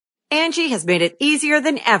Angie has made it easier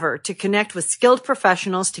than ever to connect with skilled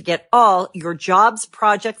professionals to get all your jobs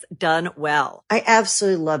projects done well. I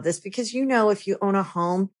absolutely love this because, if you own a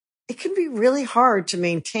home, it can be really hard to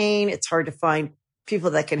maintain. It's hard to find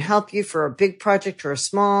people that can help you for a big project or a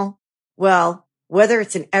small. Well, whether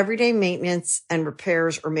it's in everyday maintenance and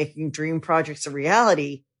repairs or making dream projects a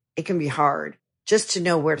reality, it can be hard just to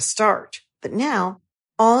know where to start. But now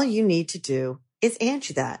all you need to do is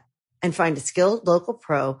Angie that and find a skilled local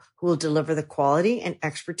pro who will deliver the quality and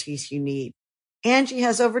expertise you need. Angie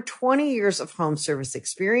has over 20 years of home service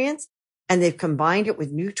experience, and they've combined it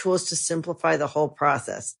with new tools to simplify the whole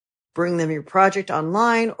process. Bring them your project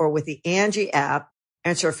online or with the Angie app,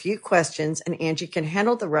 answer a few questions, and Angie can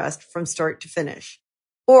handle the rest from start to finish.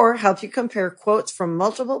 Or help you compare quotes from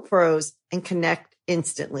multiple pros and connect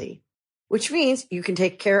instantly, which means you can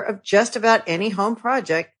take care of just about any home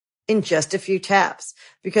project in just a few taps.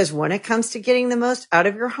 Because when it comes to getting the most out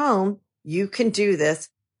of your home, you can do this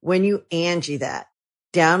when you Angie that.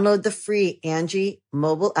 Download the free Angie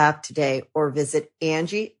mobile app today or visit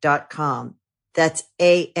Angie.com. That's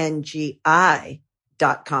ANGI.com.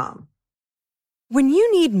 When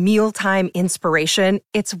you need mealtime inspiration,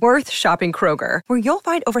 it's worth shopping Kroger, where you'll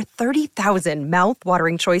find over 30,000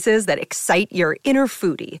 mouth-watering choices that excite your inner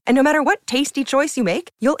foodie. And no matter what tasty choice you make,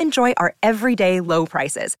 you'll enjoy our everyday low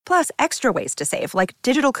prices, plus extra ways to save, like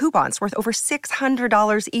digital coupons worth over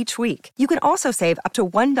 $600 each week. You can also save up to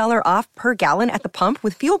 $1 off per gallon at the pump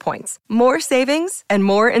with fuel points. More savings and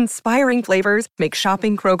more inspiring flavors make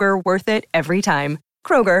shopping Kroger worth it every time.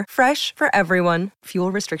 Kroger, fresh for everyone.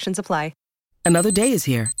 Fuel restrictions apply. Another day is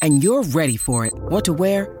here, and you're ready for it. What to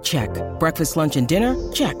wear? Check. Breakfast, lunch, and dinner?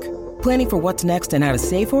 Check. Planning for what's next and how to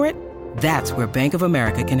save for it? That's where Bank of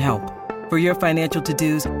America can help. For your financial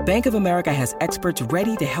to-dos, Bank of America has experts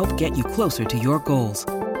ready to help get you closer to your goals.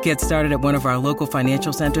 Get started at one of our local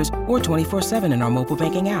financial centers or 24/7 in our mobile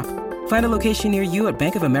banking app. Find a location near you at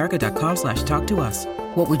bankofamerica.com/talktous.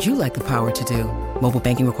 What would you like the power to do? Mobile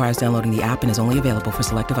banking requires downloading the app and is only available for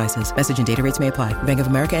select devices. Message and data rates may apply. Bank of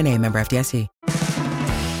America NA, member FDIC.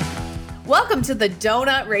 Welcome to the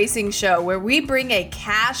Donut Racing Show, where we bring a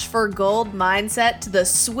cash for gold mindset to the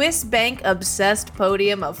Swiss bank-obsessed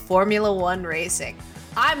podium of Formula One racing.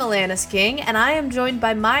 I'm Alanis King, and I am joined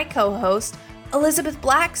by my co-host, Elizabeth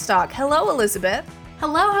Blackstock. Hello, Elizabeth.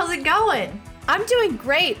 Hello, how's it going? I'm doing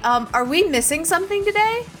great. Are we missing something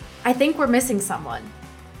today? I think we're missing someone.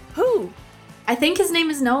 Who? I think his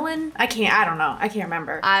name is Nolan. I don't know. I can't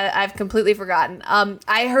remember. I've completely forgotten.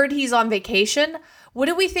 I heard he's on vacation. What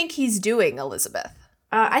do we think he's doing, Elizabeth?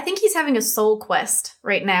 I think he's having a soul quest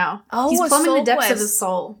right now. Oh, he's plumbing the depths quest of his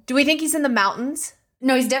soul. Do we think he's in the mountains?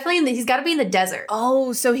 No, he's definitely he's got to be in the desert.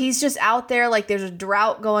 Oh, so he's just out there, like there's a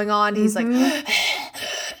drought going on. He's like, yeah,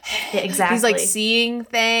 exactly. He's like seeing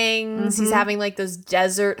things. He's having like those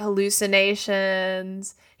desert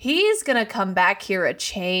hallucinations. He's gonna come back here a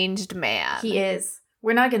changed man. He is.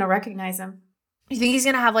 We're not gonna recognize him. You think he's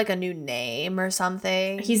gonna have like a new name or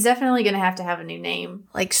something? He's definitely gonna have to have a new name,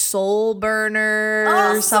 like Soul Burner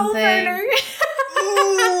or something. Soul Burner.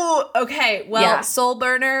 Ooh, okay, well, yeah. Soul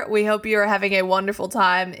Burner, we hope you are having a wonderful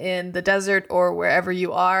time in the desert or wherever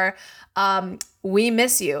you are. We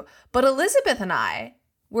miss you. But Elizabeth and I,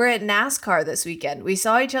 we're at NASCAR this weekend. We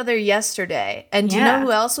saw each other yesterday. And do you know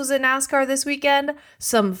who else was at NASCAR this weekend?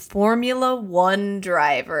 Some Formula One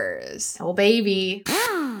drivers. Oh, baby.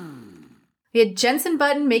 We had Jenson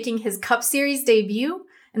Button making his Cup Series debut.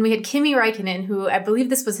 And we had Kimi Räikkönen, who I believe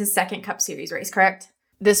this was his second Cup Series race, correct?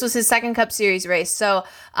 This was his second Cup Series race. So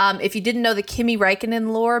if you didn't know the Kimi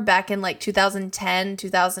Räikkönen lore, back in like 2010,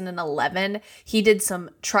 2011, he did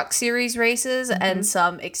some Truck Series races and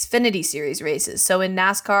some Xfinity Series races. So in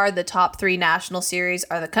NASCAR, the top three national series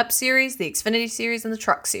are the Cup Series, the Xfinity Series, and the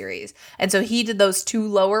Truck Series. And so he did those two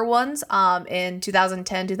lower ones in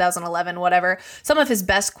 2010, 2011, whatever. Some of his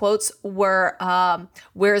best quotes were,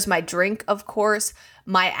 "Where's my drink?" of course.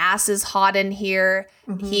 "My ass is hot in here."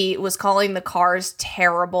 He was calling the cars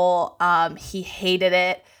terrible. He hated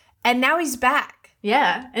it. And now he's back.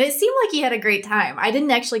 Yeah. And it seemed like he had a great time. I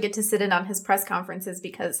didn't actually get to sit in on his press conferences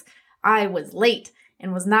because I was late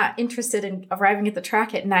and was not interested in arriving at the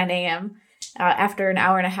track at 9 a.m. After an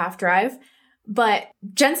hour and a half drive. But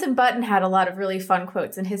Jenson Button had a lot of really fun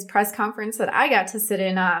quotes in his press conference that I got to sit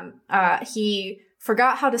in on. He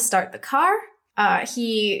forgot how to start the car.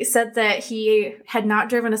 He said that he had not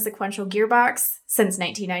driven a sequential gearbox since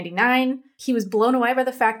 1999. He was blown away by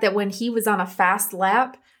the fact that when he was on a fast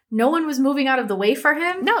lap, no one was moving out of the way for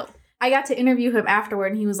him. No. I got to interview him afterward,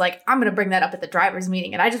 and he was like, "I'm going to bring that up at the driver's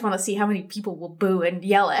meeting, and I just want to see how many people will boo and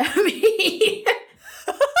yell at me."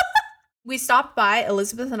 We stopped by,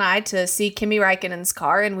 Elizabeth and I, to see Kimi Räikkönen's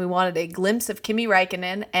car, and we wanted a glimpse of Kimi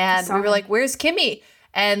Räikkönen, and we were like, where's Kimi?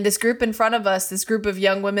 And this group in front of us, this group of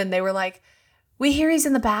young women, they were like, we hear he's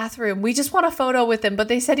in the bathroom. We just want a photo with him, but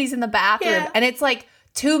they said he's in the bathroom. Yeah. And it's like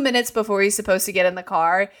 2 minutes before he's supposed to get in the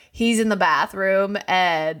car, he's in the bathroom,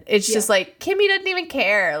 and it's just like, Kimi doesn't even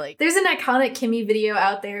care. Like, there's an iconic Kimi video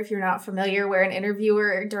out there, if you're not familiar, where an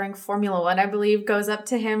interviewer during Formula One, I believe, goes up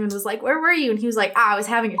to him and was like, where were you? And he was like, I was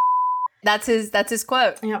having a That's his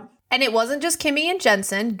quote. Yep. And it wasn't just Kimi and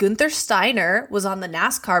Jensen. Gunther Steiner was on the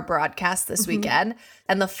NASCAR broadcast this weekend.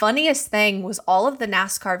 And the funniest thing was all of the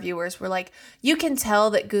NASCAR viewers were like, you can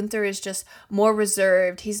tell that Gunther is just more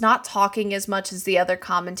reserved. He's not talking as much as the other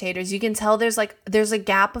commentators. You can tell there's a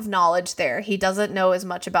gap of knowledge there. He doesn't know as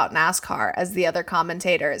much about NASCAR as the other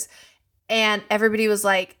commentators. And everybody was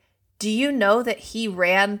like, do you know that he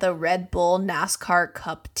ran the Red Bull NASCAR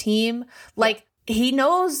Cup team? Like, he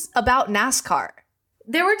knows about NASCAR.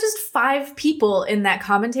 There were just 5 people in that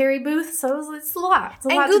commentary booth, so it's a lot.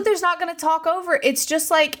 And Gunther's not going to talk over. It's just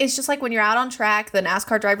like when you're out on track, the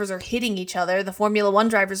NASCAR drivers are hitting each other. The Formula One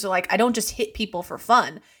drivers are like, I don't just hit people for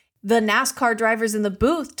fun. The NASCAR drivers in the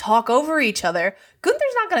booth talk over each other.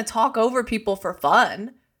 Gunther's not going to talk over people for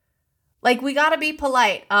fun. Like, we got to be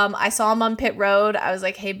polite. I saw him on pit road. I was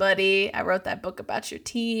like, hey, buddy, I wrote that book about your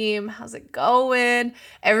team. How's it going?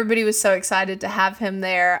 Everybody was so excited to have him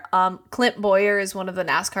there. Clint Boyer is one of the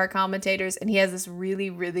NASCAR commentators, and he has this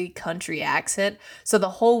really, really country accent. So the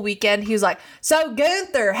whole weekend, he was like, so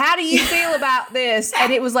Gunther, how do you feel about this?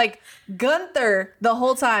 And it was like, Gunther the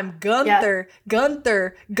whole time. Gunther, yeah.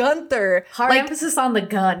 Gunther. Hard emphasis on the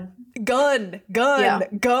gun. Gun.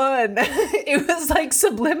 It was like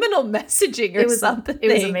subliminal messaging or something.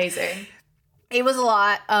 It was amazing. It was a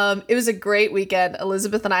lot. It was a great weekend.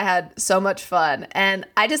 Elizabeth and I had so much fun. And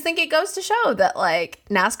I just think it goes to show that, like,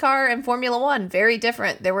 NASCAR and Formula One, very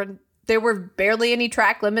different. There were barely any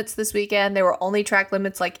track limits this weekend. There were only track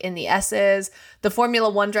limits like in the S's. The Formula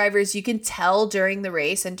One drivers, you can tell during the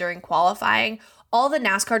race and during qualifying, all the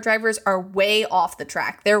NASCAR drivers are way off the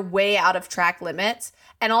track. They're way out of track limits.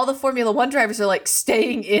 And all the Formula One drivers are like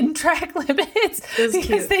staying in track limits.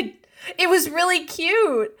 It was really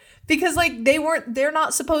cute because like they're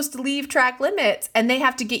not supposed to leave track limits, and they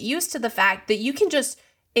have to get used to the fact that you can just,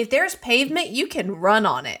 if there's pavement, you can run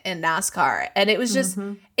on it in NASCAR. And it was just,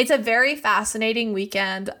 it's a very fascinating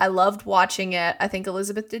weekend. I loved watching it. I think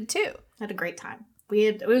Elizabeth did too. Had a great time.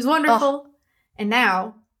 It was wonderful. And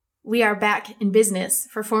now we are back in business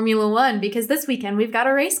for Formula One because this weekend we've got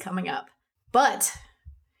a race coming up. But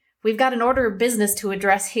we've got an order of business to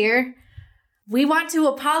address here. We want to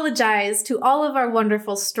apologize to all of our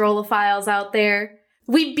wonderful Strolophiles out there.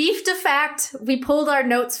 We beefed a fact. We pulled our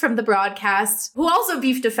notes from the broadcast, who also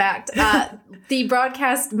beefed a fact. The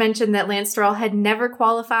broadcast mentioned that Lance Stroll had never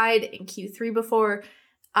qualified in Q3 before.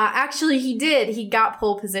 Actually, he did. He got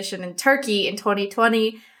pole position in Turkey in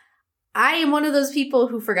 2020. I am one of those people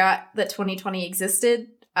who forgot that 2020 existed.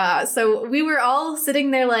 So we were all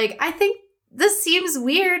sitting there like, I think this seems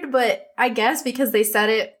weird, but I guess because they said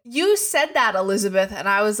it. You said that, Elizabeth, and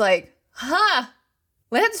I was like, huh.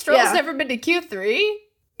 Lance Stroll's never been to Q3?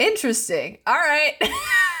 Interesting. All right.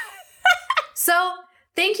 So,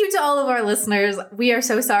 thank you to all of our listeners. We are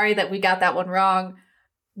so sorry that we got that one wrong.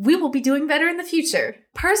 We will be doing better in the future.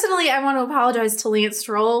 Personally, I want to apologize to Lance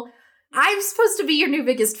Stroll. I'm supposed to be your new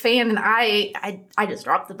biggest fan, and I just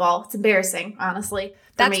dropped the ball. It's embarrassing, honestly.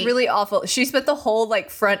 That's really awful. She spent the whole,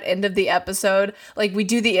 like, front end of the episode, like, we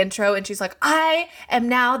do the intro, and she's like, I am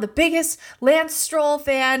now the biggest Lance Stroll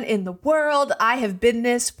fan in the world. I have been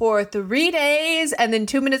this for 3 days. And then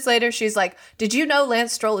 2 minutes later, she's like, did you know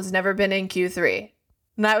Lance Stroll has never been in Q3?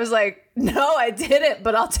 And I was like, no, I didn't,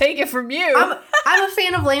 but I'll take it from you. I'm a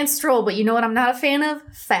fan of Lance Stroll, but you know what I'm not a fan of?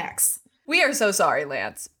 Facts. We are so sorry,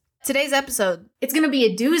 Lance. Today's episode, it's going to be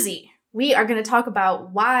a doozy. We are going to talk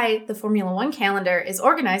about why the Formula One calendar is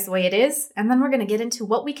organized the way it is, and then we're going to get into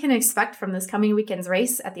what we can expect from this coming weekend's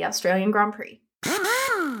race at the Australian Grand Prix.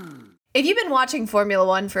 If you've been watching Formula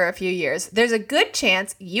One for a few years, there's a good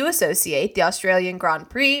chance you associate the Australian Grand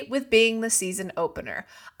Prix with being the season opener.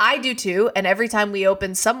 I do too, and every time we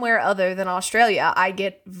open somewhere other than Australia, I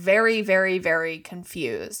get very, very, very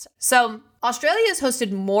confused. So, Australia has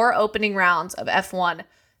hosted more opening rounds of F1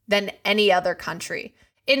 than any other country.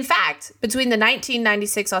 In fact, between the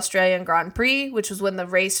 1996 Australian Grand Prix, which was when the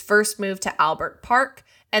race first moved to Albert Park,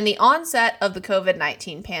 and the onset of the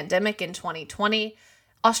COVID-19 pandemic in 2020,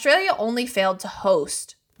 Australia only failed to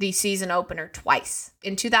host the season opener twice.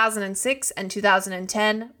 In 2006 and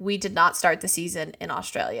 2010, we did not start the season in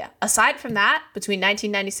Australia. Aside from that, between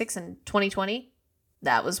 1996 and 2020,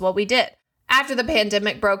 that was what we did. After the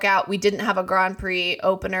pandemic broke out, we didn't have a Grand Prix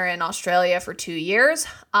opener in Australia for 2 years.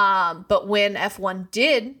 But when F1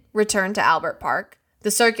 did return to Albert Park,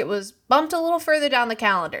 the circuit was bumped a little further down the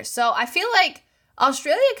calendar. So I feel like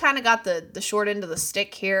Australia kind of got the short end of the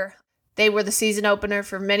stick here. They were the season opener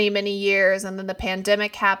for many, many years, and then the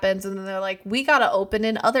pandemic happens, and then they're like, we got to open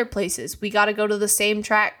in other places. We got to go to the same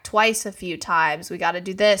track twice a few times. We got to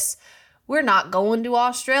do this. We're not going to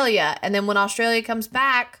Australia. And then when Australia comes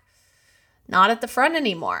back, not at the front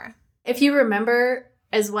anymore. If you remember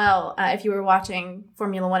as well, if you were watching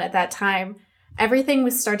Formula One at that time, everything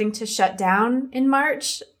was starting to shut down in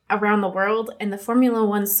March around the world, and the Formula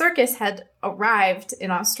One circus had arrived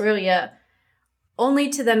in Australia only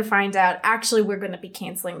to then find out, actually, we're going to be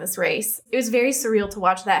canceling this race. It was very surreal to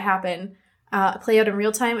watch that happen, play out in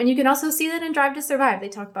real time. And you can also see that in Drive to Survive. They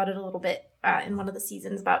talk about it a little bit in one of the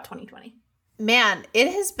seasons about 2020. Man,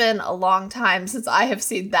 it has been a long time since I have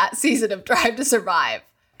seen that season of Drive to Survive.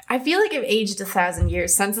 I feel like I've aged 1,000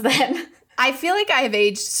 years since then. I feel like I have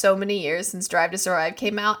aged so many years since Drive to Survive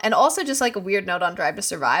came out. And also just like a weird note on Drive to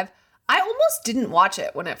Survive, I almost didn't watch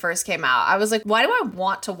it when it first came out. I was like, why do I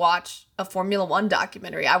want to watch a Formula One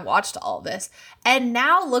documentary? I watched all this. And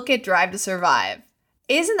now look at Drive to Survive.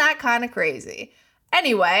 Isn't that kind of crazy?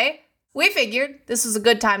 Anyway, we figured this was a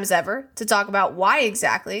good time as ever to talk about why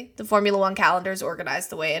exactly the Formula One calendar is organized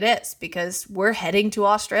the way it is, because we're heading to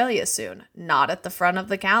Australia soon, not at the front of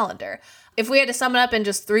the calendar. If we had to sum it up in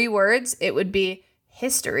just 3 words, it would be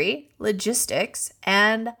history, logistics,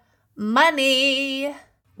 and money.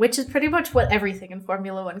 Which is pretty much what everything in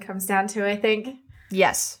Formula One comes down to, I think.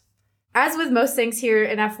 Yes. As with most things here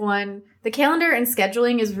in F1, the calendar and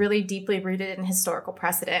scheduling is really deeply rooted in historical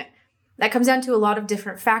precedent. That comes down to a lot of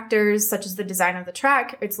different factors, such as the design of the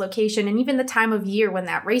track, its location, and even the time of year when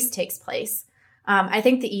that race takes place. I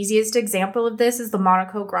think the easiest example of this is the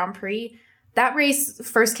Monaco Grand Prix. That race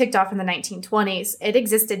first kicked off in the 1920s. It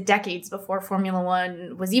existed decades before Formula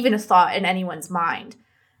One was even a thought in anyone's mind.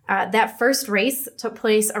 That first race took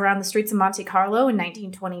place around the streets of Monte Carlo in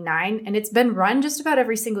 1929, and it's been run just about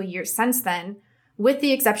every single year since then, with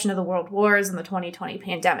the exception of the World Wars and the 2020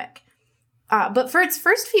 pandemic. But for its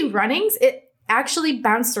first few runnings, it actually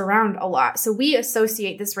bounced around a lot. So we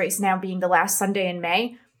associate this race now being the last Sunday in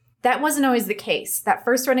May. That wasn't always the case. That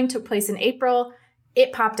first running took place in April.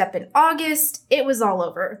 It popped up in August. It was all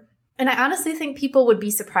over. And I honestly think people would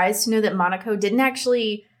be surprised to know that Monaco didn't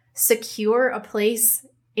actually secure a place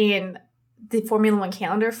in the Formula One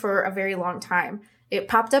calendar for a very long time. It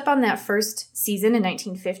popped up on that first season in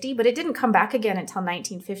 1950, but it didn't come back again until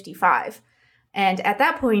 1955. And at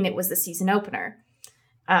that point, it was the season opener.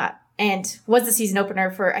 And was the season opener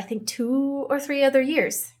for, I think, 2 or 3 other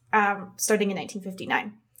years, starting in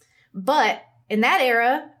 1959. But in that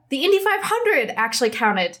era, the Indy 500 actually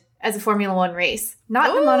counted as a Formula One race,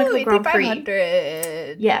 not the Monaco Grand Prix.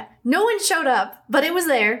 500. Yeah. No one showed up, but it was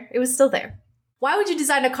there. It was still there. Why would you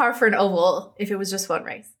design a car for an oval if it was just one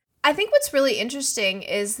race? I think what's really interesting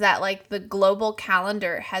is that like the global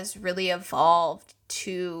calendar has really evolved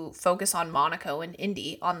to focus on Monaco and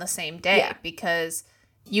Indy on the same day, because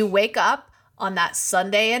you wake up on that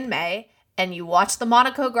Sunday in May and you watch the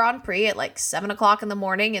Monaco Grand Prix at like 7 o'clock in the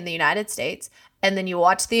morning in the United States. And then you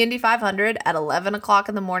watch the Indy 500 at 11 o'clock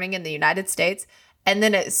in the morning in the United States. And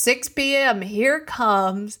then at 6 p.m., here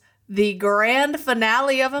comes the grand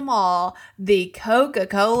finale of them all, the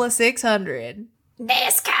Coca-Cola 600.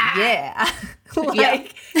 NASCAR! Yeah.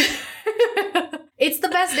 It's the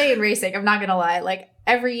best day in racing, I'm not going to lie. Like,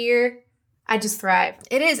 every year, I just thrive.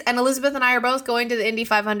 It is. And Elizabeth and I are both going to the Indy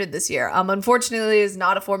 500 this year. Unfortunately, it's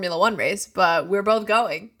not a Formula One race, but we're both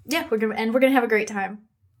going. Yeah, we're gonna have a great time.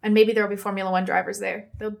 And maybe there'll be Formula One drivers there.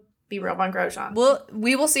 There'll be Romain Grosjean.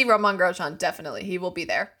 We will see Romain Grosjean, definitely. He will be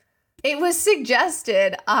there. It was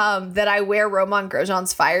suggested that I wear Romain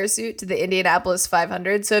Grosjean's fire suit to the Indianapolis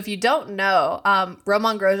 500. So if you don't know,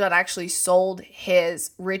 Romain Grosjean actually sold his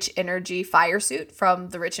Rich Energy fire suit from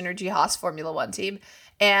the Rich Energy Haas Formula One team.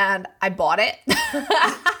 And I bought it.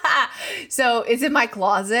 So it's in my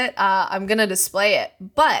closet. I'm going to display it.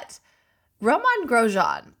 But Romain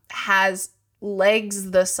Grosjean has legs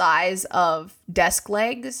the size of desk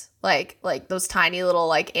legs, like those tiny little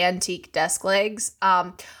like antique desk legs.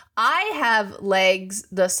 I have legs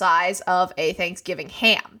the size of a Thanksgiving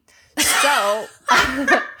ham. So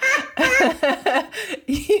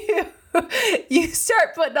you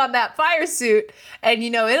start putting on that fire suit and,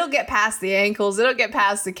 it'll get past the ankles, it'll get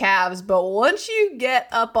past the calves. But once you get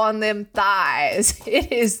up on them thighs,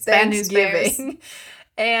 it is Thanksgiving.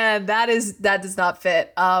 And that does not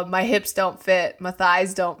fit. My hips don't fit. My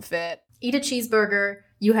thighs don't fit. Eat a cheeseburger.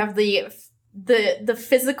 You have the the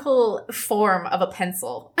physical form of a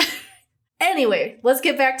pencil. Anyway, let's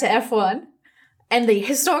get back to F1 and the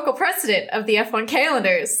historical precedent of the F1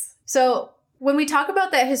 calendars. So when we talk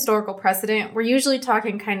about that historical precedent, we're usually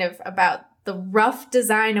talking kind of about the rough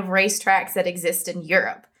design of racetracks that exist in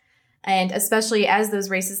Europe. And especially as those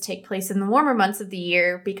races take place in the warmer months of the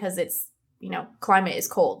year because it's, climate is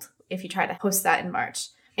cold if you try to host that in March.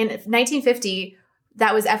 In 1950,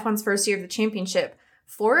 that was F1's first year of the championship.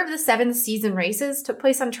 4 of the 7 season races took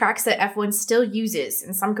place on tracks that F1 still uses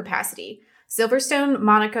in some capacity: Silverstone,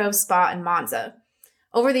 Monaco, Spa, and Monza.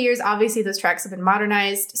 Over the years, obviously, those tracks have been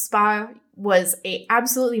modernized. Spa was a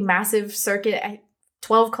absolutely massive circuit,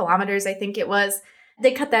 12 kilometers, I think it was.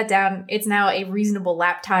 They cut that down. It's now a reasonable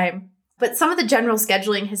lap time. But some of the general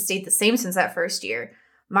scheduling has stayed the same since that first year.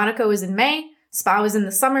 Monaco was in May, Spa was in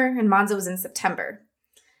the summer, and Monza was in September.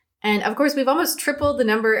 And of course, we've almost tripled the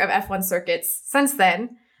number of F1 circuits since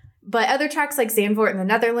then. But other tracks like Zandvoort in the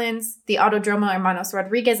Netherlands, the Autodromo Hermanos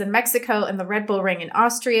Rodriguez in Mexico, and the Red Bull Ring in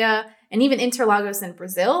Austria, and even Interlagos in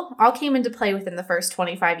Brazil all came into play within the first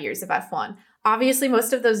 25 years of F1. Obviously,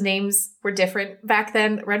 most of those names were different back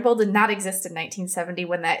then. Red Bull did not exist in 1970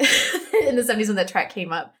 when that in the 70s when that track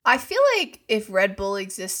came up. I feel like if Red Bull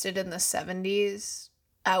existed in the 70s,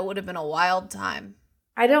 that would have been a wild time.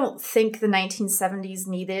 I don't think the 1970s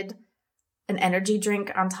needed an energy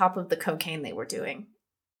drink on top of the cocaine they were doing.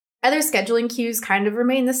 Other scheduling cues kind of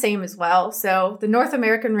remain the same as well. So the North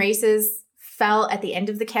American races fell at the end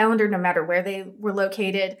of the calendar no matter where they were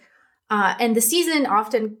located. And the season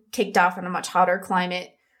often kicked off in a much hotter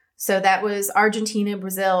climate. So that was Argentina,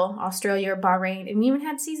 Brazil, Australia, Bahrain, and we even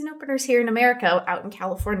had season openers here in America out in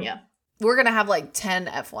California. We're going to have like 10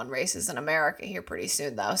 F1 races in America here pretty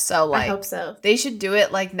soon, though. So I hope so. They should do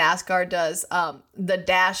it like NASCAR does, the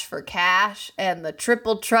Dash for Cash and the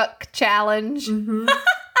Triple Truck Challenge. Mm-hmm.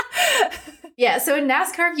 Yeah, so in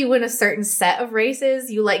NASCAR, if you win a certain set of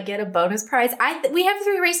races, you get a bonus prize. We have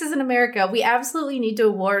 3 races in America. We absolutely need to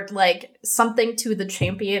award something to the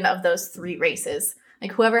champion of those 3 races.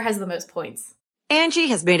 Whoever has the most points. Angie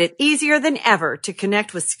has made it easier than ever to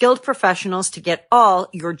connect with skilled professionals to get all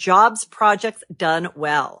your jobs projects done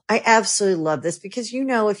well. I absolutely love this because,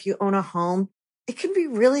 if you own a home, it can be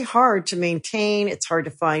really hard to maintain. It's hard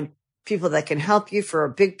to find people that can help you for a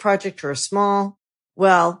big project or a small.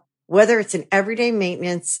 Well, whether it's in everyday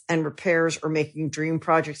maintenance and repairs or making dream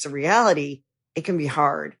projects a reality, it can be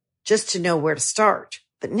hard just to know where to start.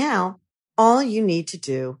 But now all you need to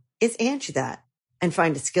do is Angie that and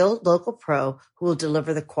find a skilled local pro who will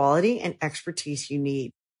deliver the quality and expertise you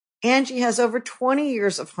need. Angie has over 20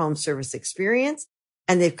 years of home service experience,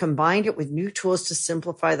 and they've combined it with new tools to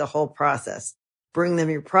simplify the whole process. Bring them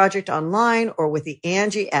your project online or with the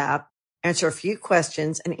Angie app, answer a few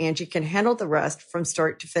questions, and Angie can handle the rest from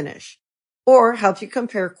start to finish. Or help you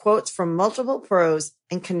compare quotes from multiple pros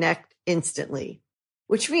and connect instantly,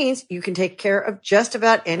 which means you can take care of just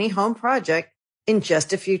about any home project in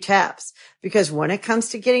just a few taps. Because when it comes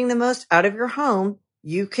to getting the most out of your home,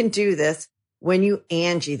 you can do this when you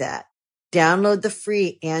Angie that. Download the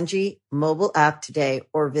free Angie mobile app today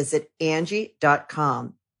or visit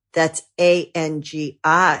Angie.com. That's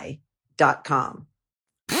ANGI.com.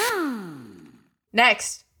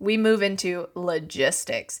 Next, we move into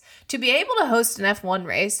logistics. To be able to host an F1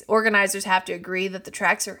 race, organizers have to agree that the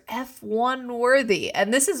tracks are F1 worthy.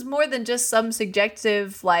 And this is more than just some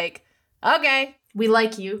subjective, okay, we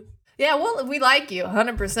like you. Yeah, well, we like you,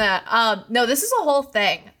 100%. No, this is a whole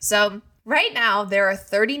thing. So right now, there are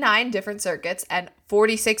 39 different circuits and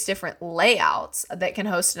 46 different layouts that can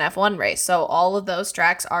host an F1 race. So all of those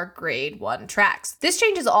tracks are grade 1 tracks. This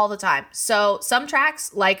changes all the time. So some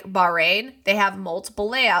tracks, like Bahrain, they have multiple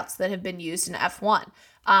layouts that have been used in F1.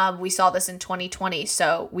 We saw this in 2020.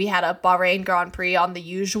 So we had a Bahrain Grand Prix on the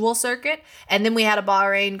usual circuit, and then we had a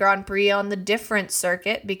Bahrain Grand Prix on the different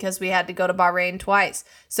circuit because we had to go to Bahrain twice.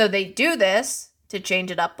 So they do this to change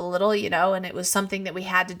it up a little, and it was something that we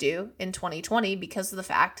had to do in 2020 because of the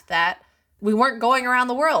fact that we weren't going around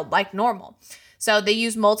the world like normal. So they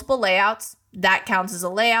use multiple layouts. That counts as a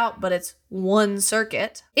layout, but it's one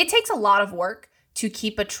circuit. It takes a lot of work to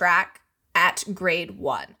keep a track at grade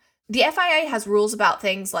 1. The FIA has rules about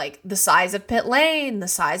things like the size of pit lane, the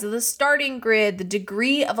size of the starting grid, the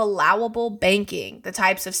degree of allowable banking, the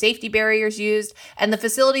types of safety barriers used, and the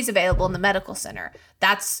facilities available in the medical center.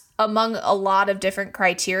 That's among a lot of different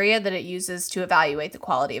criteria that it uses to evaluate the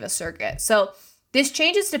quality of a circuit. So this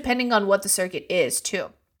changes depending on what the circuit is, too.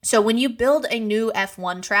 So when you build a new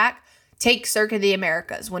F1 track, take Circuit of the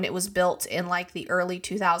Americas when it was built in the early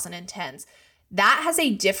 2010s. That has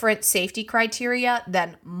a different safety criteria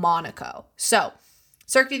than Monaco. So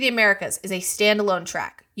Circuit of the Americas is a standalone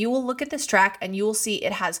track. You will look at this track and you will see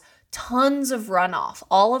it has tons of runoff.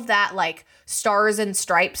 All of that like stars and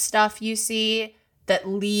stripes stuff you see that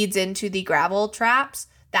leads into the gravel traps,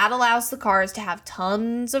 that allows the cars to have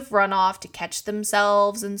tons of runoff to catch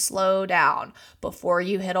themselves and slow down before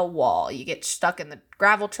you hit a wall. You get stuck in the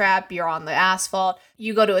gravel trap, you're on the asphalt.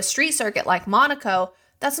 You go to a street circuit like Monaco,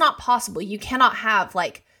 that's not possible. You cannot have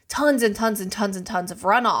like tons and tons and tons and tons of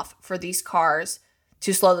runoff for these cars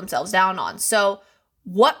to slow themselves down on. So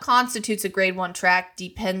what constitutes a grade 1 track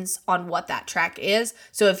depends on what that track is.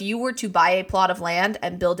 So if you were to buy a plot of land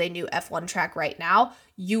and build a new F1 track right now,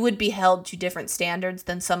 you would be held to different standards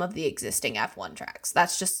than some of the existing F1 tracks.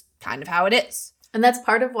 That's just kind of how it is. And that's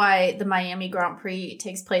part of why the Miami Grand Prix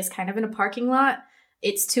takes place kind of in a parking lot.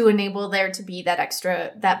 It's to enable there to be that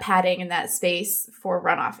extra, that padding and that space for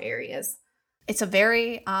runoff areas. It's a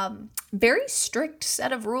very, very strict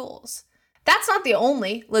set of rules. That's not the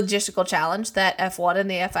only logistical challenge that F1 and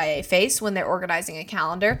the FIA face when they're organizing a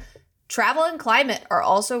calendar. Travel and climate are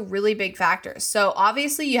also really big factors. So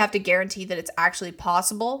obviously you have to guarantee that it's actually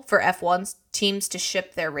possible for F1's teams to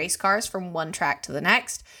ship their race cars from one track to the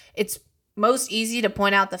next. It's most easy to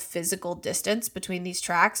point out the physical distance between these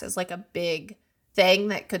tracks as like a big thing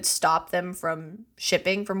that could stop them from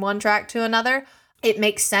shipping from one track to another. It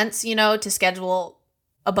makes sense, to schedule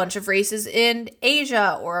a bunch of races in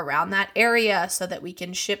Asia or around that area so that we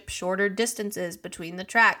can ship shorter distances between the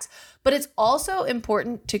tracks. But it's also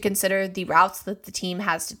important to consider the routes that the team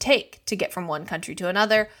has to take to get from one country to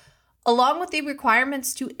another, along with the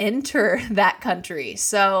requirements to enter that country.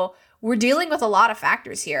 So we're dealing with a lot of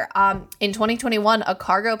factors here. In 2021, a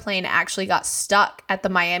cargo plane actually got stuck at the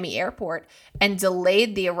Miami airport and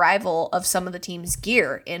delayed the arrival of some of the team's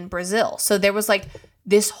gear in Brazil. So there was like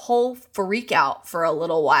this whole freak out for a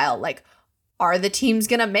little while. Like, are the teams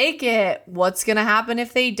going to make it? What's going to happen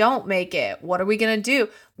if they don't make it? What are we going to do?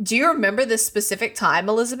 Do you remember this specific time,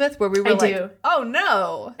 Elizabeth, where we were oh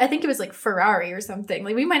no. I think it was like Ferrari or something.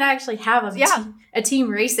 Like we might actually have a team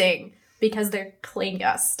racing because their plane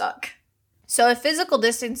got stuck. So if physical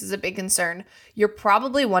distance is a big concern, you're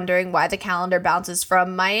probably wondering why the calendar bounces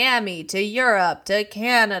from Miami to Europe to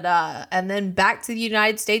Canada and then back to the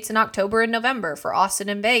United States in October and November for Austin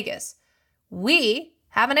and Vegas. We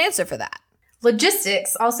have an answer for that.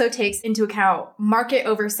 Logistics also takes into account market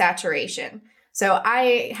oversaturation. So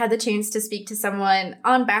I had the chance to speak to someone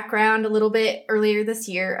on background a little bit earlier this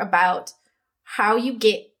year about how you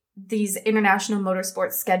get these international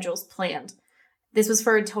motorsports schedules planned. This was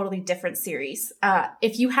for a totally different series.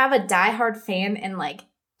 If you have a diehard fan in like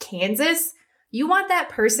Kansas, you want that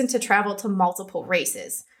person to travel to multiple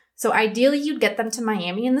races. So ideally you'd get them to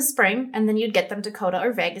Miami in the spring and then you'd get them to Coda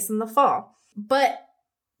or Vegas in the fall. But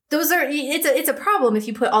it's a problem if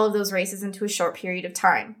you put all of those races into a short period of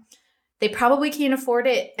time. They probably can't afford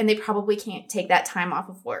it and they probably can't take that time off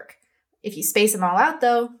of work. If you space them all out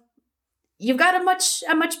though, you've got a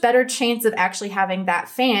much better chance of actually having that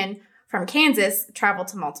fan from Kansas travel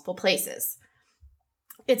to multiple places.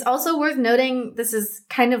 It's also worth noting this is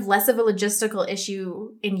kind of less of a logistical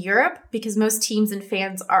issue in Europe because most teams and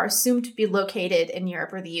fans are assumed to be located in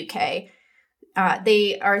Europe or the UK.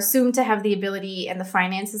 They are assumed to have the ability and the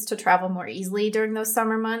finances to travel more easily during those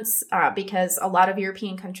summer months because a lot of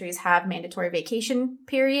European countries have mandatory vacation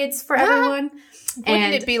periods for everyone.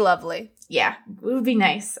 Wouldn't it be lovely? Yeah, it would be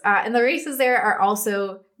nice. And the races there are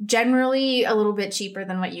also generally a little bit cheaper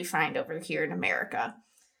than what you find over here in America.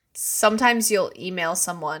 Sometimes you'll email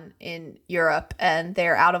someone in Europe and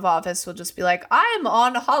their out of office will just be like, I'm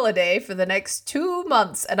on holiday for the next 2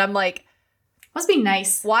 months. And I'm like, must be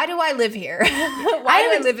nice. Why do I live here? Why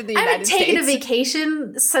do I live in the United States? I haven't taken a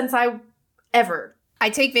vacation since I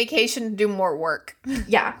take vacation to do more work.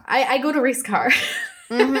 Yeah, I go to race car.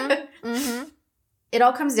 It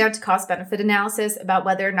all comes down to cost-benefit analysis about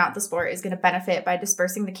whether or not the sport is going to benefit by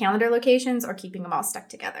dispersing the calendar locations or keeping them all stuck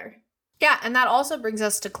together. Yeah, and that also brings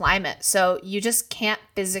us to climate. So you just can't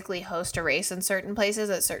physically host a race in certain places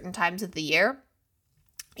at certain times of the year.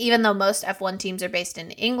 Even though most F1 teams are based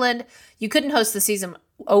in England, you couldn't host the season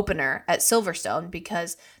opener at Silverstone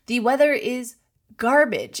because the weather is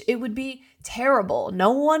garbage. It would be terrible.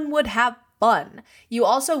 No one would have fun. You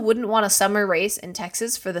also wouldn't want a summer race in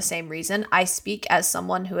Texas for the same reason. I speak as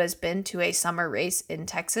someone who has been to a summer race in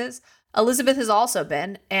Texas. Elizabeth has also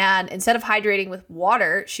been, and instead of hydrating with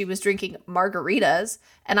water, she was drinking margaritas,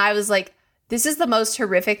 and I was like, this is the most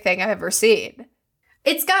horrific thing I've ever seen.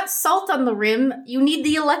 It's got salt on the rim. You need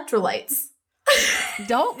the electrolytes.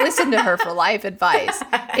 Don't listen to her for life advice.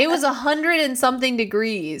 It was 100 and something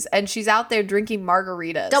degrees, and she's out there drinking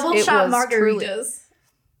margaritas. Double shot margaritas.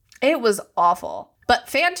 It was awful. But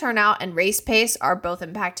fan turnout and race pace are both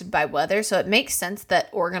impacted by weather, so it makes sense that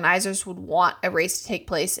organizers would want a race to take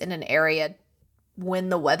place in an area when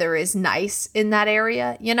the weather is nice in that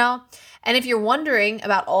area, you know? And if you're wondering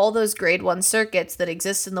about all those Grade 1 circuits that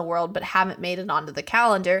exist in the world but haven't made it onto the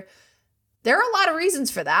calendar, there are a lot of reasons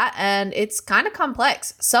for that, and it's kind of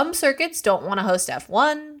complex. Some circuits don't want to host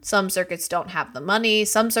F1. Some circuits don't have the money.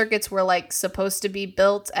 Some circuits were like supposed to be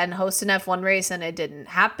built and host an F1 race and it didn't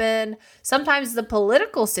happen. Sometimes the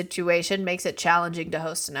political situation makes it challenging to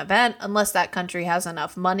host an event unless that country has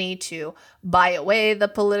enough money to buy away the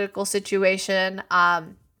political situation.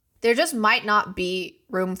 There just might not be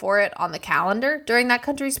room for it on the calendar during that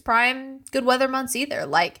country's prime good weather months either.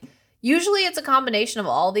 Like, usually it's a combination of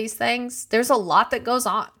all these things. There's a lot that goes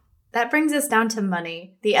on. That brings us down to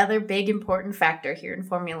money, the other big important factor here in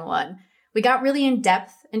Formula One. We got really in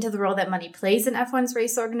depth into the role that money plays in F1's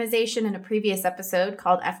race organization in a previous episode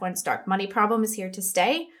called F1's Dark Money Problem is Here to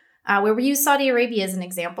Stay, where we use Saudi Arabia as an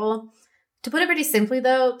example. To put it pretty simply,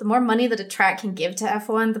 though, the more money that a track can give to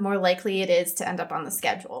F1, the more likely it is to end up on the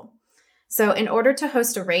schedule. So in order to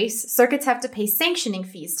host a race, circuits have to pay sanctioning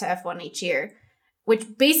fees to F1 each year,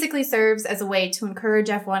 which basically serves as a way to encourage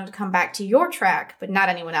F1 to come back to your track, but not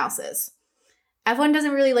anyone else's. F1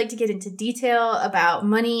 doesn't really like to get into detail about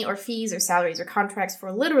money or fees or salaries or contracts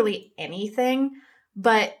for literally anything,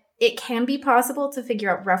 but it can be possible to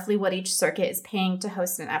figure out roughly what each circuit is paying to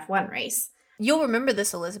host an F1 race. You'll remember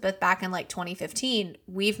this, Elizabeth, back in like 2015.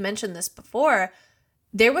 We've mentioned this before.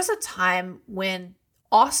 There was a time when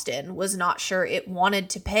Austin was not sure it wanted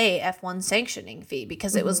to pay F1 sanctioning fee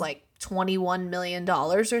because it was like $21 million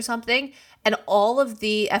or something. And all of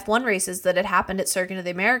the F1 races that had happened at Circuit of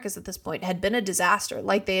the Americas at this point had been a disaster.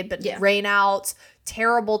 Like, they had been rainouts,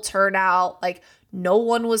 terrible turnout, like no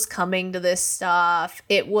one was coming to this stuff.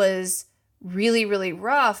 It was really, really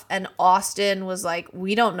rough. And Austin was like,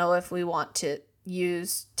 we don't know if we want to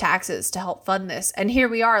use taxes to help fund this. And here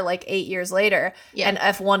we are like 8 years later, and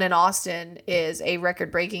F1 in Austin is a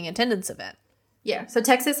record-breaking attendance event. Yeah. So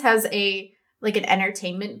Texas has an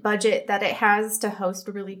entertainment budget that it has to host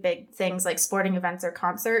really big things like sporting events or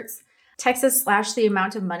concerts. Texas slashed the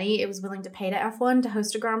amount of money it was willing to pay to F1 to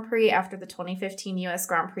host a Grand Prix after the 2015 U.S.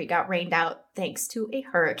 Grand Prix got rained out thanks to a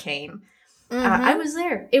hurricane. I was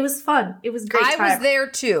there. It was fun. It was a great time. I was there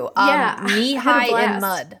too. Knee-high in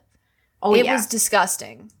mud. Oh, it was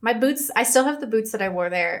disgusting. My boots, I still have the boots that I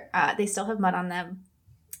wore there. They still have mud on them.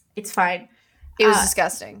 It's fine. It was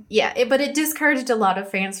disgusting. Yeah, but it discouraged a lot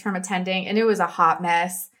of fans from attending, and it was a hot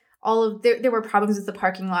mess. There were problems with the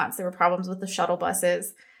parking lots. There were problems with the shuttle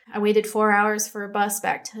buses. I waited 4 hours for a bus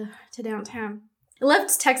back to downtown. It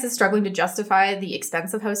left Texas struggling to justify the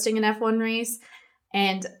expense of hosting an F1 race,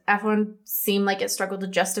 and F1 seemed like it struggled to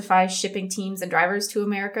justify shipping teams and drivers to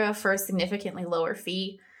America for a significantly lower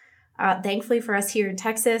fee. Thankfully for us here in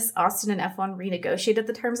Texas, Austin and F1 renegotiated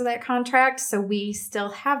the terms of that contract, so we still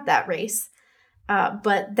have that race.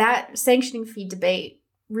 But that sanctioning fee debate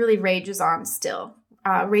really rages on still.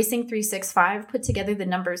 Racing 365 put together the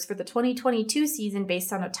numbers for the 2022 season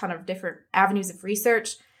based on a ton of different avenues of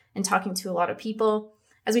research and talking to a lot of people.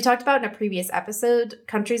 As we talked about in a previous episode,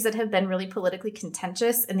 countries that have been really politically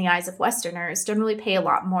contentious in the eyes of Westerners generally pay a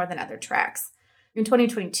lot more than other tracks. In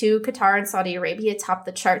 2022, Qatar and Saudi Arabia topped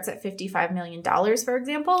the charts at $55 million, for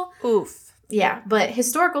example. Oof. Yeah, but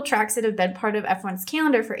historical tracks that have been part of F1's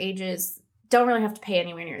calendar for ages don't really have to pay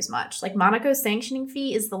anywhere near as much. Like, Monaco's sanctioning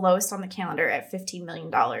fee is the lowest on the calendar at $15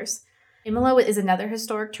 million. Imola is another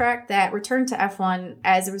historic track that returned to F1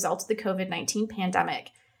 as a result of the COVID-19 pandemic,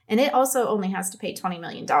 and it also only has to pay $20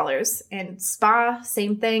 million. And Spa,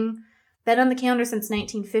 same thing. Been on the calendar since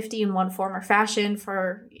 1950 in one form or fashion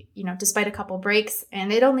for, despite a couple breaks,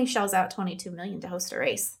 and it only shells out $22 million to host a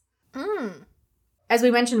race. As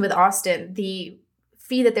we mentioned with Austin, the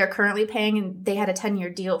fee that they're currently paying, and they had a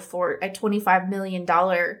 10-year deal for a $25 million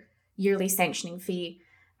yearly sanctioning fee.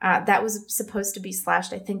 That was supposed to be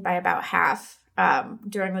slashed, I think, by about half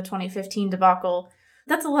during the 2015 debacle.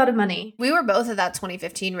 That's a lot of money. We were both at that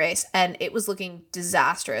 2015 race, and it was looking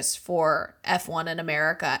disastrous for F1 in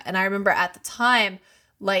America. And I remember at the time,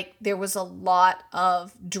 there was a lot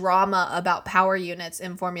of drama about power units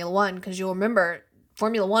in Formula One, because you'll remember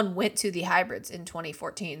Formula One went to the hybrids in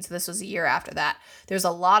 2014. So this was a year after that. There's a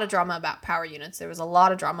lot of drama about power units. There was a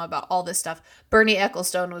lot of drama about all this stuff. Bernie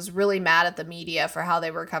Ecclestone was really mad at the media for how they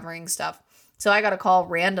were covering stuff. So I got a call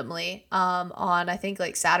randomly on, I think,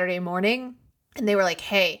 Saturday morning. And they were like,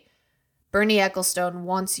 hey, Bernie Ecclestone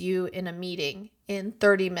wants you in a meeting in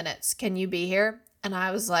 30 minutes. Can you be here? And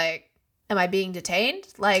I was like, am I being detained?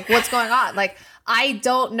 What's going on? I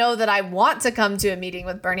don't know that I want to come to a meeting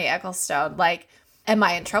with Bernie Ecclestone. am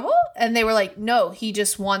I in trouble? And they were like, no, he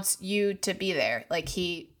just wants you to be there. Like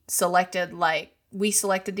he selected, like we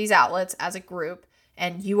selected these outlets as a group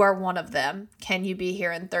and you are one of them. Can you be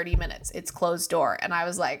here in 30 minutes? It's closed door. And I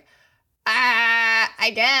was like,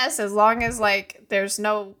 I guess as long as like there's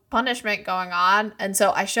no punishment going on. And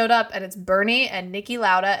so I showed up and it's Bernie and Niki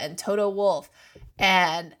Lauda and Toto Wolff.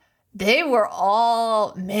 And they were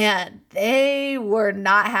all, man, they were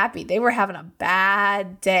not happy. They were having a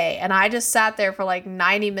bad day. And I just sat there for like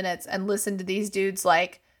 90 minutes and listened to these dudes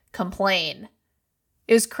like complain.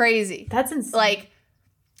 It was crazy. That's insane. Like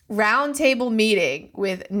round table meeting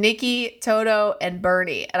with Niki, Toto, and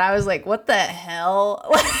Bernie. And I was like, what the hell?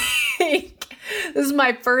 Like, this is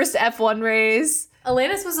my first F1 race.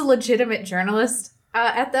 Alanis was a legitimate journalist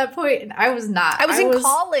at that point, and I was not. I was in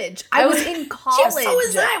college. I was in college. Yeah, so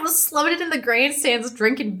was I. I was slumming in the grandstands,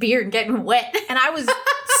 drinking beer and getting wet. And I was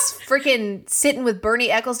freaking sitting with Bernie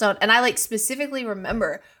Ecclestone, and I like specifically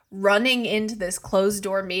remember running into this closed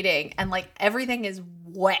door meeting, and like everything is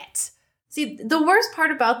wet. See, the worst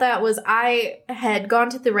part about that was I had gone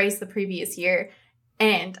to the race the previous year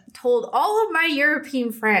and told all of my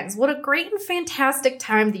European friends what a great and fantastic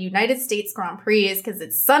time the United States Grand Prix is because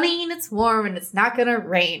it's sunny and it's warm and it's not going to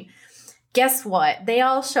rain. Guess what? They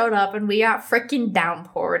all showed up and we got freaking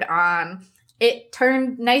downpoured on. It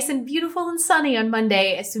turned nice and beautiful and sunny on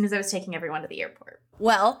Monday as soon as I was taking everyone to the airport.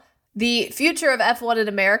 Well, the future of F1 in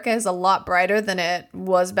America is a lot brighter than it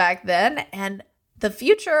was back then. And the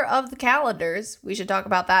future of the calendars, we should talk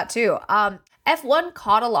about that too. F1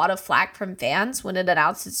 caught a lot of flack from fans when it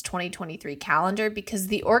announced its 2023 calendar because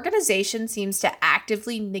the organization seems to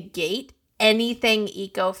actively negate anything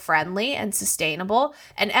eco-friendly and sustainable,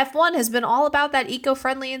 and F1 has been all about that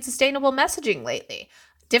eco-friendly and sustainable messaging lately.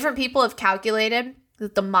 Different people have calculated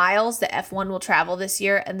that the miles that F1 will travel this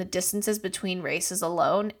year and the distances between races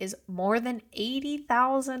alone is more than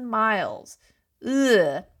 80,000 miles.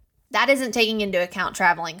 Ugh. That isn't taking into account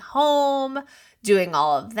traveling home, doing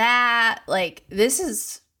all of that. Like, this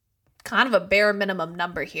is kind of a bare minimum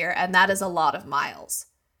number here, and that is a lot of miles.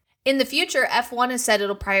 In the future, F1 has said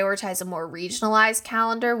it'll prioritize a more regionalized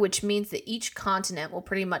calendar, which means that each continent will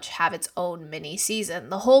pretty much have its own mini season.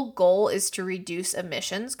 The whole goal is to reduce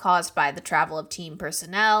emissions caused by the travel of team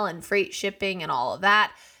personnel and freight shipping and all of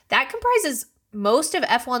that. That comprises most of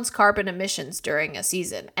F1's carbon emissions during a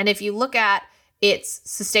season. And if you look at its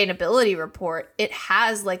sustainability report, it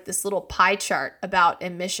has like this little pie chart about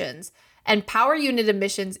emissions, and power unit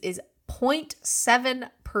emissions is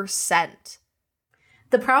 0.7%.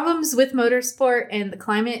 The problems with motorsport and the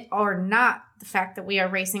climate are not the fact that we are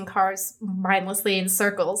racing cars mindlessly in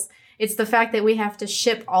circles. It's the fact that we have to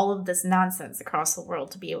ship all of this nonsense across the world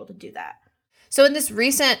to be able to do that. So in this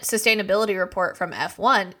recent sustainability report from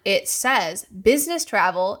F1, it says business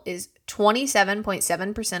travel is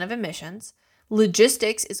 27.7% of emissions.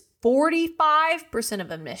 Logistics is 45% of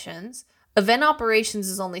emissions. Event operations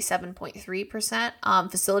is only 7.3%.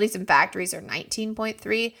 Facilities and factories are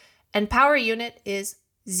 19.3%. And power unit is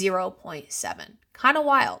 0.7%. Kind of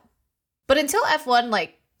wild. But until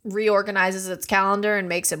F1 reorganizes its calendar and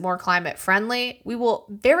makes it more climate friendly, we will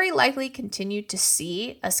very likely continue to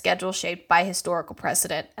see a schedule shaped by historical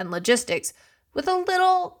precedent and logistics with a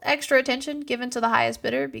little extra attention given to the highest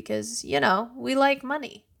bidder because, we like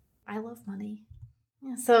money. I love money.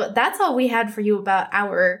 Yeah, so that's all we had for you about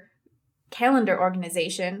our calendar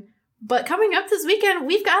organization. But coming up this weekend,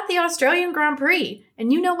 we've got the Australian Grand Prix.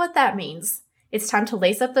 And you know what that means. It's time to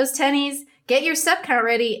lace up those tennies, get your step count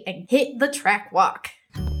ready, and hit the track walk.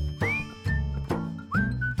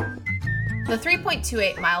 The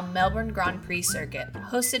 3.28-mile Melbourne Grand Prix circuit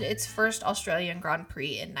hosted its first Australian Grand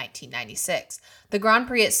Prix in 1996. The Grand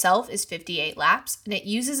Prix itself is 58 laps, and it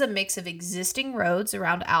uses a mix of existing roads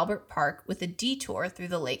around Albert Park with a detour through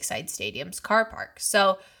the Lakeside Stadium's car park.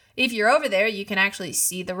 So if you're over there, you can actually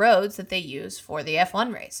see the roads that they use for the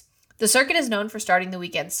F1 race. The circuit is known for starting the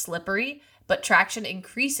weekend slippery, but traction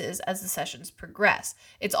increases as the sessions progress.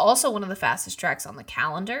 It's also one of the fastest tracks on the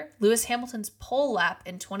calendar. Lewis Hamilton's pole lap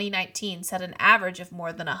in 2019 set an average of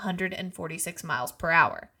more than 146 miles per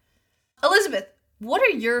hour. Elizabeth, what are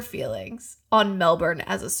your feelings on Melbourne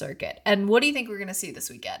as a circuit? And what do you think we're going to see this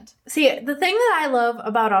weekend? See, the thing that I love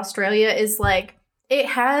about Australia is it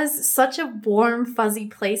has such a warm, fuzzy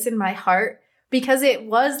place in my heart because it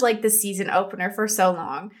was the season opener for so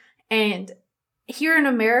long. And here in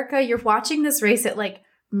America, you're watching this race at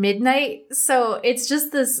midnight. So it's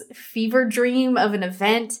just this fever dream of an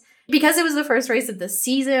event. Because it was the first race of the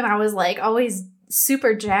season, I was always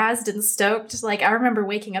super jazzed and stoked. I remember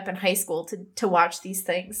waking up in high school to watch these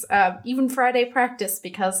things. Even Friday practice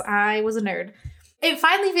because I was a nerd. It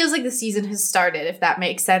finally feels like the season has started, if that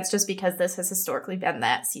makes sense, just because this has historically been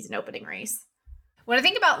that season opening race. When I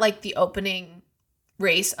think about like the opening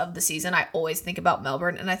race of the season, I always think about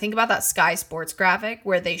Melbourne, and I think about that Sky Sports graphic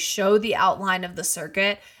where they show the outline of the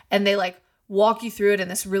circuit and they like walk you through it in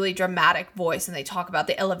this really dramatic voice, and they talk about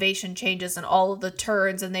the elevation changes and all of the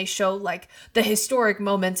turns, and they show like the historic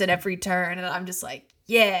moments in every turn, and I'm just like,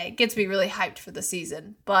 yeah, it gets me really hyped for the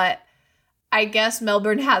season. But I guess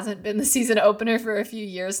Melbourne hasn't been the season opener for a few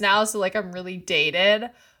years now, so like I'm really dated,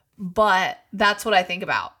 but that's what I think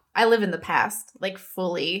about. I live in the past, like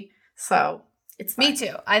fully, so it's fine. Me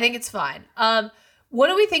too. I think it's fine. What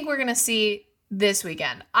do we think we're going to see this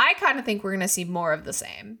weekend? I kind of think we're going to see more of the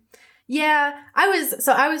same. Yeah, I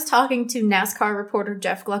was talking to NASCAR reporter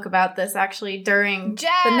Jeff Gluck about this actually during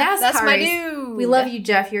Jeff, the NASCAR that's my race. dude. We love you,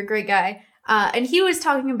 Jeff. You're a great guy. And he was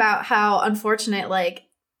talking about how unfortunate, like,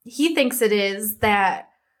 he thinks it is that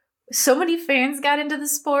so many fans got into the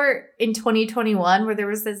sport in 2021 where there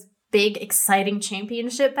was this big, exciting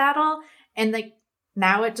championship battle. And, like,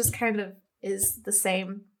 now it just kind of is the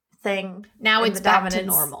same thing. Now it's back to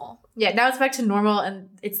normal. Yeah, now it's back to normal. And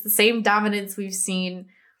it's the same dominance we've seen,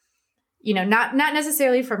 you know, not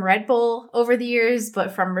necessarily from Red Bull over the years,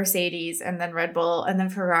 but from Mercedes and then Red Bull and then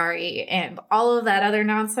Ferrari and all of that other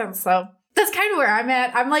nonsense. So that's kind of where I'm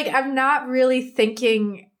at. I'm not really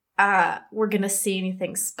thinking we're going to see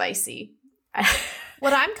anything spicy.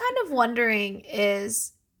 What I'm kind of wondering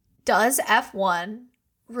is, does F1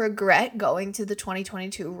 regret going to the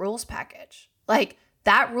 2022 rules package? Like,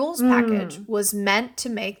 that rules package was meant to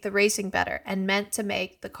make the racing better and meant to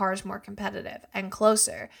make the cars more competitive and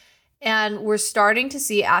closer. And we're starting to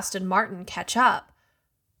see Aston Martin catch up.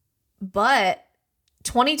 But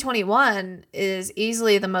 2021 is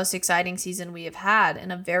easily the most exciting season we have had in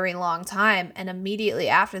a very long time. And immediately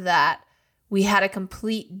after that, we had a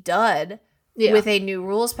complete dud with a new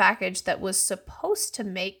rules package that was supposed to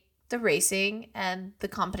make the racing and the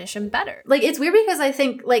competition better. Like, it's weird because I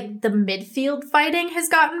think, like, the midfield fighting has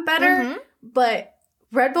gotten better, but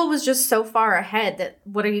Red Bull was just so far ahead that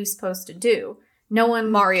what are you supposed to do? No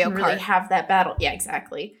one Mario can really Kart. have that battle. Yeah,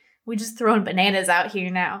 exactly. We just throwing bananas out here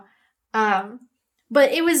now.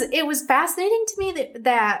 But it was fascinating to me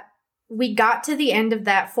that we got to the end of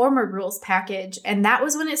that former rules package, and that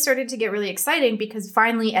was when it started to get really exciting because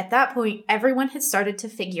finally at that point everyone had started to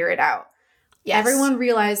figure it out. Yes. Everyone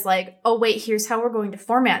realized, like, oh wait, here's how we're going to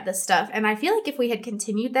format this stuff. And I feel like if we had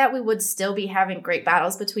continued that, we would still be having great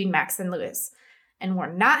battles between Max and Lewis. And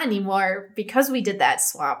we're not anymore because we did that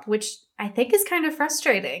swap, which I think is kind of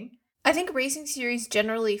frustrating. I think racing series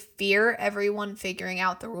generally fear everyone figuring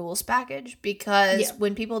out the rules package because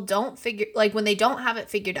when people don't when they don't have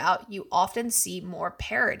it figured out, you often see more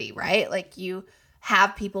parity, right? Like, you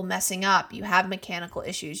have people messing up, you have mechanical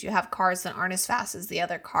issues, you have cars that aren't as fast as the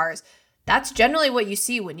other cars. That's generally what you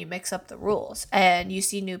see when you mix up the rules and you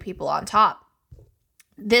see new people on top.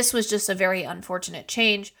 This was just a very unfortunate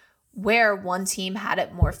change where one team had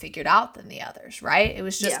it more figured out than the others, right? It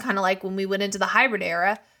was just kind of like when we went into the hybrid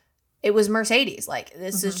era, it was Mercedes. Like,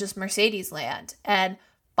 this is just Mercedes land. And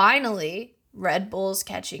finally, Red Bull's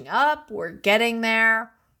catching up. We're getting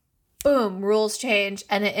there. Boom, rules change.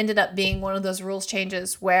 And it ended up being one of those rules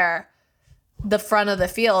changes where the front of the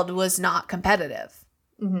field was not competitive.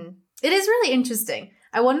 Mm-hmm. It is really interesting.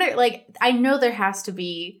 I wonder, like, I know there has to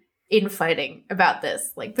be infighting about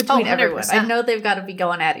this, like, between everyone. I know they've got to be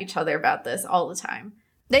going at each other about this all the time.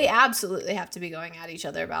 They absolutely have to be going at each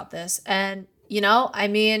other about this. And, you know, I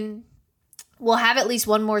mean, we'll have at least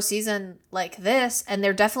one more season like this, and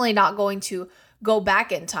they're definitely not going to go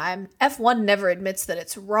back in time. F1 never admits that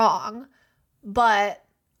it's wrong, but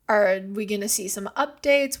are we going to see some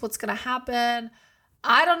updates? What's going to happen?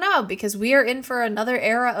 I don't know, because we are in for another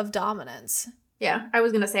era of dominance. Yeah, I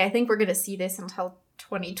was going to say, I think we're going to see this until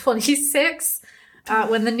 2026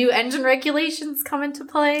 when the new engine regulations come into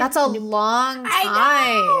play. That's a long time.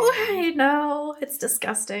 I know. It's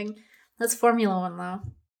disgusting. That's Formula One, though.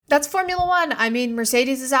 That's Formula One. I mean,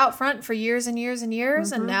 Mercedes is out front for years and years and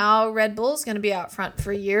years, and now Red Bull's going to be out front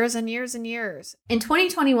for years and years and years. In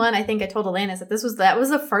 2021, I think I told Alanis that that was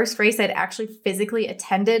the first race I'd actually physically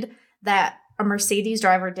attended that a Mercedes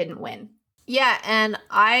driver didn't win. Yeah, and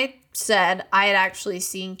I said I had actually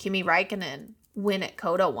seen Kimi Räikkönen win at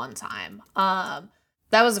COTA one time.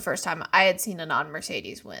 That was the first time I had seen a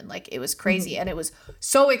non-Mercedes win. Like, it was crazy, and it was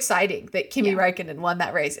so exciting that Kimi Räikkönen won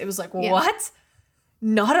that race. It was like, what?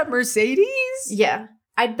 Not a Mercedes? Yeah.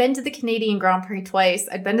 I'd been to the Canadian Grand Prix twice.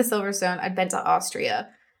 I'd been to Silverstone. I'd been to Austria.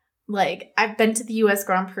 Like, I've been to the U.S.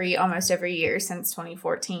 Grand Prix almost every year since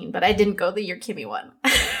 2014, but I didn't go the year Kimi won.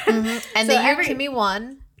 And so the year Kimi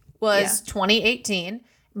won, was 2018.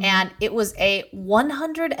 And it was a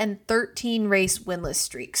 113 race winless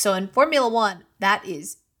streak. So in Formula One, that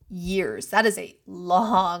is years. That is a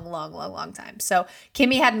long time. So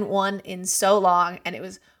Kimi hadn't won in so long, and it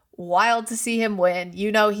was wild to see him win. You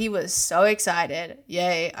know, he was so excited.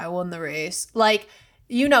 Yay, I won the race. Like,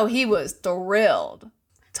 you know, he was thrilled.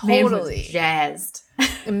 Totally. Man was jazzed.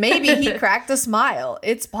 Maybe he cracked a smile.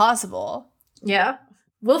 It's possible. Yeah.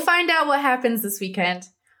 We'll find out what happens this weekend.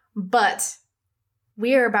 But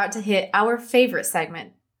we are about to hit our favorite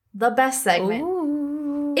segment, the best segment.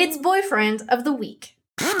 Ooh. It's Boyfriend of the Week.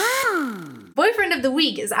 Boyfriend of the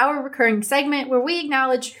Week is our recurring segment where we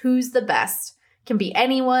acknowledge who's the best. Can be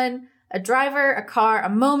anyone, a driver, a car, a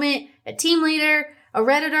moment, a team leader, a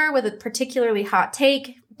Redditor with a particularly hot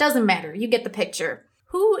take. Doesn't matter. You get the picture.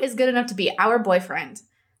 Who is good enough to be our boyfriend?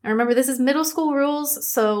 Now remember, this is middle school rules,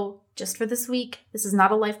 so just for this week, this is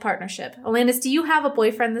not a life partnership. Alanis, do you have a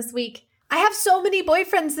boyfriend this week? I have so many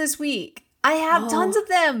boyfriends this week. I have tons of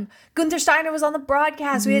them. Gunther Steiner was on the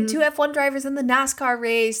broadcast. We had two F1 drivers in the NASCAR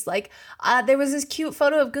race. Like, there was this cute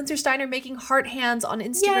photo of Gunther Steiner making heart hands on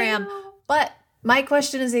Instagram. Yeah. But my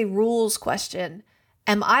question is a rules question.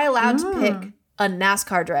 Am I allowed to pick a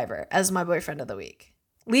NASCAR driver as my boyfriend of the week?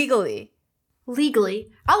 Legally. Legally.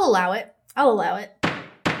 I'll allow it.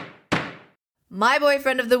 My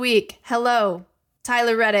boyfriend of the week. Hello,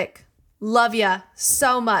 Tyler Reddick. Love ya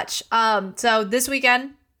so much. So this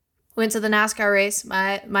weekend, went to the NASCAR race.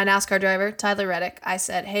 My NASCAR driver, Tyler Reddick, I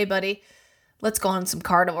said, hey, buddy, let's go on some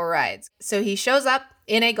carnival rides. So he shows up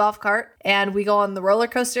in a golf cart, and we go on the roller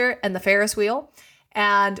coaster and the Ferris wheel.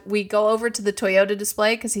 And we go over to the Toyota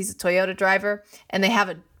display because he's a Toyota driver, and they have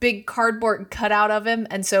a big cardboard cutout of him.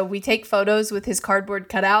 And so we take photos with his cardboard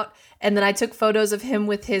cutout. And then I took photos of him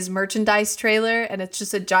with his merchandise trailer, and it's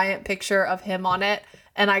just a giant picture of him on it.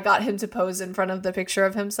 And I got him to pose in front of the picture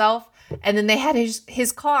of himself. And then they had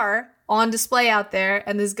his car on display out there,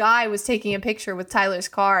 and this guy was taking a picture with Tyler's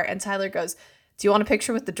car. And Tyler goes, do you want a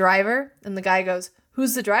picture with the driver? And the guy goes,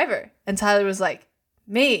 who's the driver? And Tyler was like,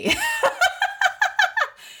 me.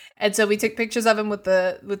 And so we took pictures of him with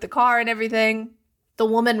the car and everything. The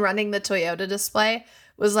woman running the Toyota display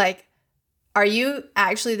was like, are you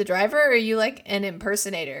actually the driver, or are you like an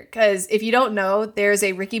impersonator? Because if you don't know, there's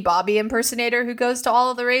a Ricky Bobby impersonator who goes to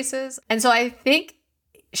all of the races. And so I think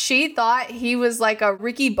she thought he was like a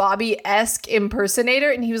Ricky Bobby-esque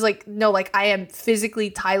impersonator. And he was like, no, like I am physically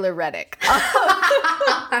Tyler Reddick.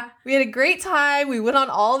 We had a great time. We went on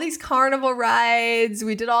all these carnival rides.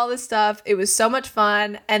 We did all this stuff. It was so much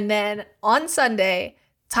fun. And then on Sunday,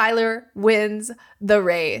 Tyler wins the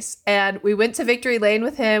race. And we went to Victory Lane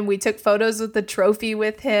with him. We took photos with the trophy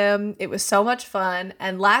with him. It was so much fun.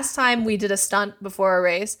 And last time we did a stunt before a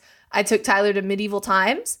race, I took Tyler to Medieval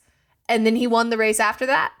Times. And then he won the race after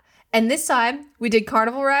that. And this time we did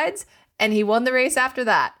carnival rides, and he won the race after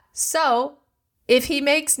that. So if he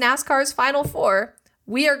makes NASCAR's Final Four,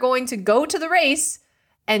 we are going to go to the race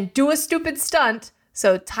and do a stupid stunt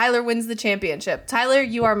so Tyler wins the championship. Tyler,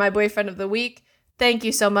 you are my boyfriend of the week. Thank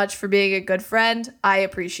you so much for being a good friend. I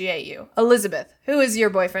appreciate you. Elizabeth, who is your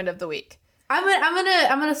boyfriend of the week?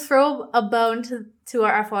 I'm gonna throw a bone to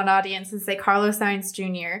our F1 audience and say Carlos Sainz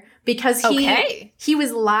Jr. because he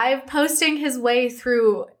was live posting his way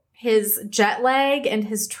through his jet lag and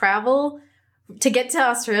his travel to get to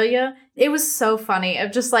Australia. It was so funny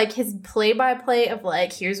of just like his play-by-play of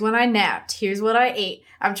like, here's when I napped, here's what I ate.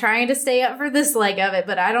 I'm trying to stay up for this leg of it,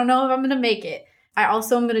 but I don't know if I'm going to make it. I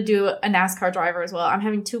also am going to do a NASCAR driver as well. I'm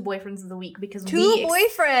having two boyfriends of the week because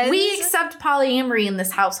boyfriends? We accept polyamory in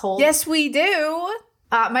this household. Yes, we do.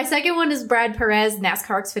 My second one is Brad Perez,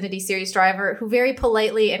 NASCAR Xfinity Series driver, who very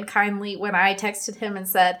politely and kindly, when I texted him and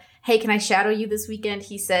said, hey, can I shadow you this weekend?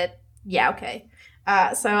 He said, yeah, okay.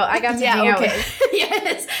 So I got to hang out with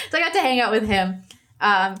yes. So I got to hang out with him.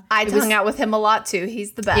 I hung out with him a lot too.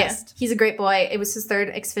 He's the best. Yeah, he's a great boy. It was his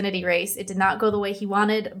third Xfinity race. It did not go the way he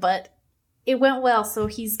wanted, but it went well. So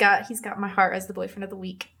he's got my heart as the boyfriend of the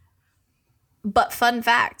week. But fun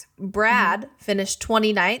fact, Brad finished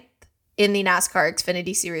 29th in the NASCAR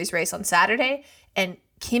Xfinity Series race on Saturday, and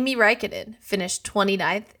Kimi Räikkönen finished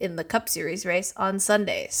 29th in the Cup Series race on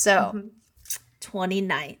Sunday. So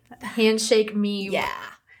 29th. Handshake me. Yeah.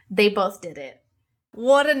 They both did it.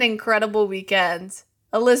 What an incredible weekend.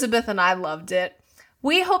 Elizabeth and I loved it.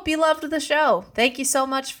 We hope you loved the show. Thank you so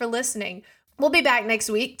much for listening. We'll be back next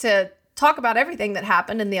week to talk about everything that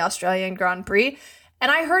happened in the Australian Grand Prix.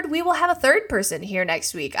 And I heard we will have a third person here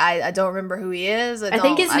next week. I don't remember who he is. I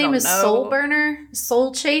think his name is Soul Burner,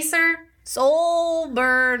 Soul Chaser. Soul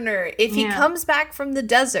Burner. If he comes back from the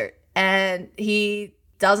desert and he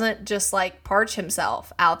doesn't just like parch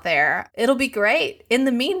himself out there. It'll be great. In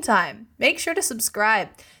the meantime, make sure to subscribe.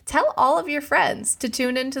 Tell all of your friends to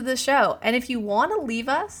tune into the show. And if you want to leave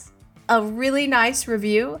us a really nice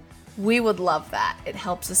review, we would love that. It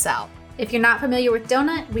helps us out. If you're not familiar with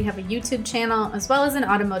Donut, we have a YouTube channel as well as an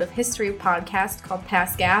automotive history podcast called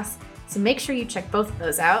Pass Gas, so make sure you check both of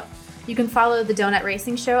those out. You can follow the Donut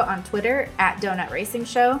Racing Show on Twitter at Donut Racing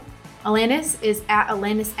Show. Alanis is at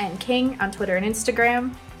Alanis N. King on Twitter and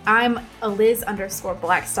Instagram. I'm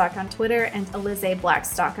Aliz_Blackstock on Twitter and Alize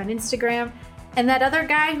Blackstock on Instagram. And that other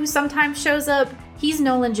guy who sometimes shows up, he's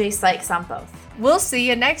Nolan J. Sykes on both. We'll see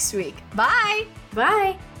you next week. Bye!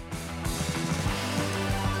 Bye!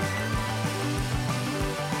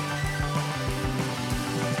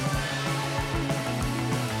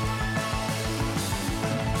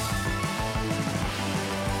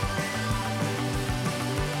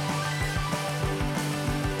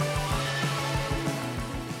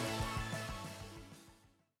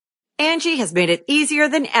 Angie has made it easier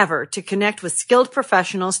than ever to connect with skilled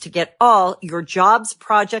professionals to get all your jobs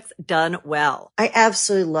projects done well. I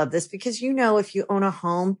absolutely love this because, you know, if you own a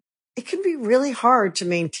home, it can be really hard to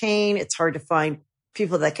maintain. It's hard to find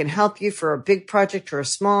people that can help you for a big project or a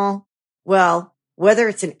small. Well, whether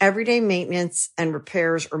it's in everyday maintenance and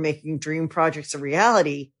repairs or making dream projects a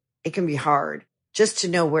reality, it can be hard just to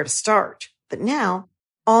know where to start. But now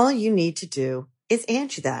all you need to do is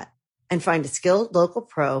Angie that and find a skilled local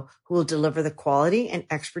pro who will deliver the quality and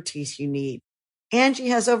expertise you need. Angie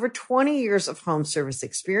has over 20 years of home service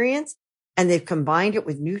experience, and they've combined it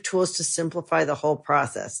with new tools to simplify the whole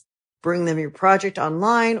process. Bring them your project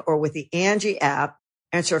online or with the Angie app,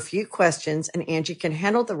 answer a few questions, and Angie can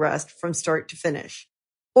handle the rest from start to finish.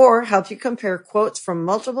 Or help you compare quotes from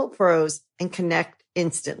multiple pros and connect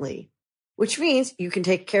instantly, which means you can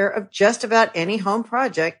take care of just about any home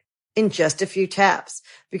project in just a few taps.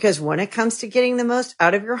 Because when it comes to getting the most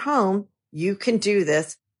out of your home, you can do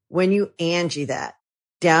this when you Angie that.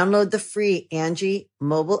 Download the free Angie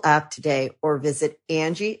mobile app today or visit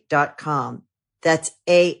Angie.com. That's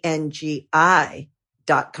ANGI.com.